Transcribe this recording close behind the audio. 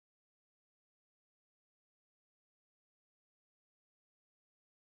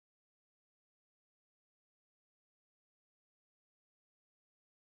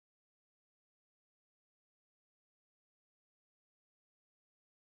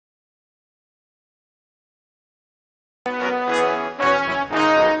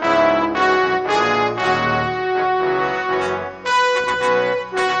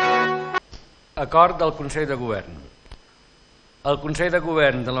Acord del Consell de Govern. El Consell de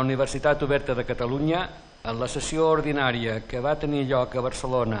Govern de la Universitat Oberta de Catalunya, en la sessió ordinària que va tenir lloc a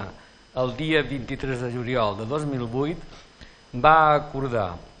Barcelona el dia 23 de juliol de 2008, va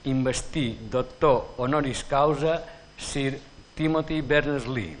acordar investir doctor honoris causa Sir Timothy Berners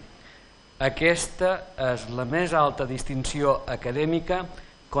Lee. Aquesta és la més alta distinció acadèmica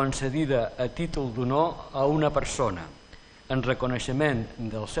concedida a títol d'honor a una persona, en reconeixement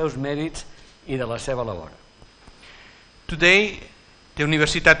dels seus mèrits i de la seva labor. Today, the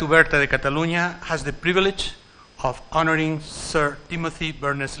Universitat Oberta de Catalunya has the privilege of honoring Sir Timothy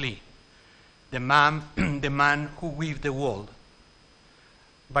Berners Lee, the man who weaved the world,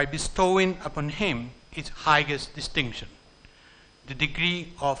 by bestowing upon him its highest distinction, the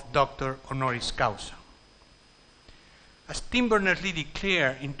degree of Doctor Honoris Causa. As Tim Berners-Lee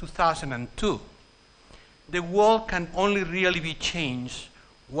declared in 2002, the world can only really be changed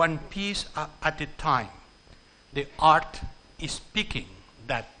one piece at a time. The art is picking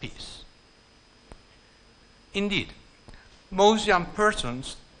that piece. Indeed, most young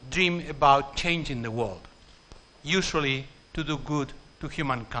persons dream about changing the world, usually to do good to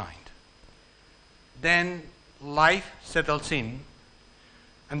humankind. Then life settles in,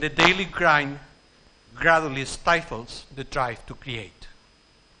 and the daily grind gradually stifles the drive to create.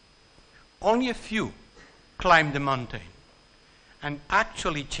 Only a few climb the mountain and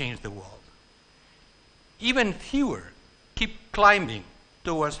actually change the world. Even fewer keep climbing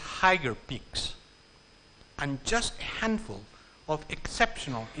towards higher peaks, and just a handful of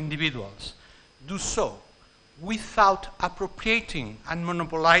exceptional individuals do so without appropriating and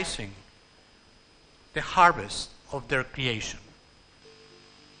monopolizing the harvest of their creation.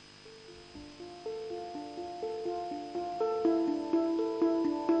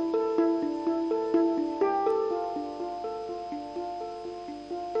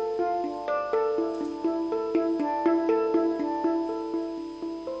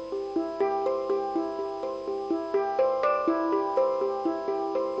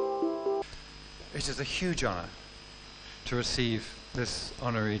 It is a huge honor to receive this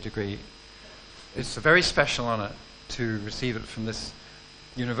honorary degree. It's a very special honor to receive it from this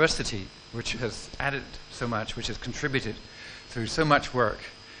university, which has added so much, which has contributed through so much work,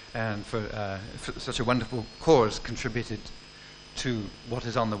 and for such a wonderful cause contributed to what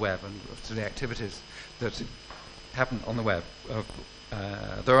is on the web and to the activities that happen on the web.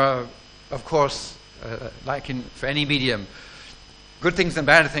 There are, of course, like for any medium, good things and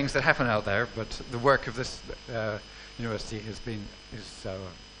bad things that happen out there, but the work of this university is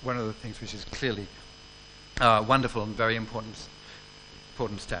one of the things which is clearly wonderful and very important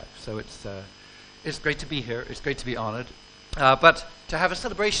step. So it's great to be here. It's great to be honoured, but to have a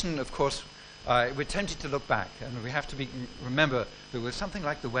celebration, of course, we're tempted to look back, and we have to remember that with something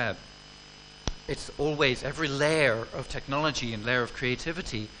like the web, it's always every layer of technology and layer of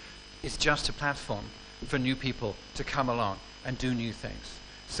creativity is just a platform for new people to come along and do new things.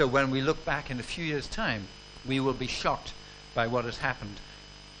 So when we look back in a few years' time, we will be shocked by what has happened.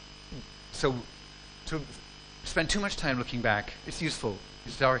 So to spend too much time looking back, it's useful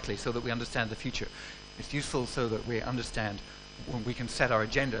historically so that we understand the future. It's useful so that we understand when we can set our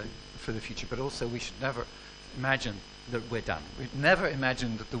agenda for the future, but also we should never imagine that we're done. We never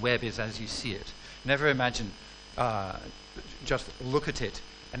imagine that the web is as you see it. Never imagine, just look at it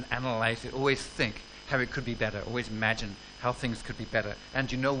and analyze it. Always think how it could be better. Always imagine how things could be better.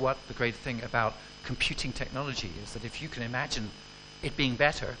 And you know what the great thing about computing technology is? That if you can imagine it being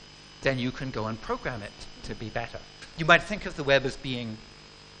better, then you can go and program it to be better. You might think of the web as being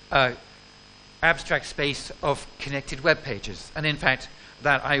an abstract space of connected web pages. And in fact,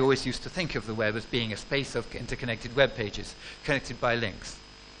 that I always used to think of the web as being a space of interconnected web pages, connected by links.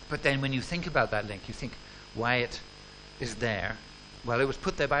 But then when you think about that link, you think why it is there. Well, it was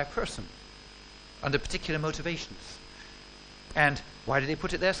put there by a person under particular motivations. And why did they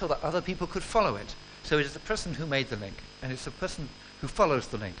put it there? So that other people could follow it. So it is the person who made the link, and it's the person who follows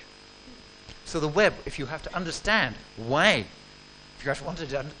the link. So the web, if you have to understand why, if you have wanted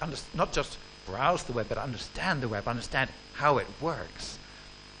to not just browse the web, but understand the web, understand how it works,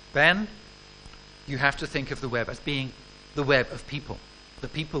 then you have to think of the web as being the web of people. The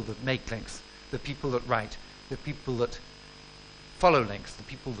people that make links, the people that write, the people that follow links, the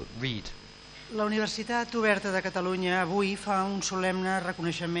people that read. La Universitat Oberta de Catalunya avui fa un solemne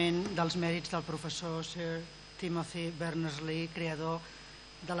reconeixement dels mèrits del professor Sir Timothy Berners Lee, creador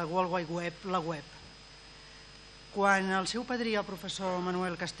de la World Wide Web, la web. Quan el seu padrí, el professor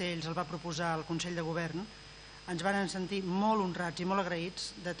Manuel Castells, el va proposar al Consell de Govern, ens van sentir molt honrats i molt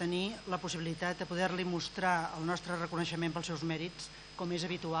agraïts de tenir la possibilitat de poder-li mostrar el nostre reconeixement pels seus mèrits com és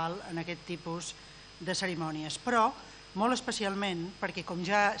habitual en aquest tipus de cerimònies. Però, molt especialment, perquè com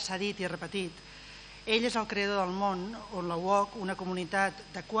ja s'ha dit i repetit, ell és el creador del món on la UOC, una comunitat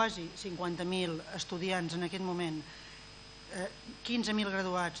de quasi 50.000 estudiants en aquest moment, 15.000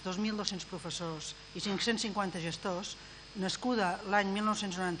 graduats, 2.200 professors i 550 gestors, nascuda l'any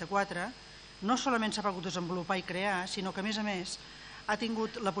 1994, no solament s'ha pogut desenvolupar i crear, sinó que, a més, ha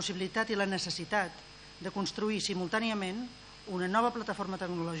tingut la possibilitat i la necessitat de construir simultàniament una nova plataforma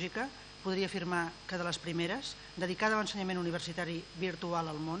tecnològica, podria afirmar que de les primeres, dedicada a l'ensenyament universitari virtual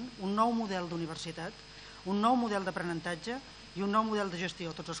al món, un nou model d'universitat, un nou model d'aprenentatge i un nou model de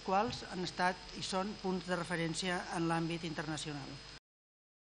gestió, tots els quals han estat i són punts de referència en l'àmbit internacional.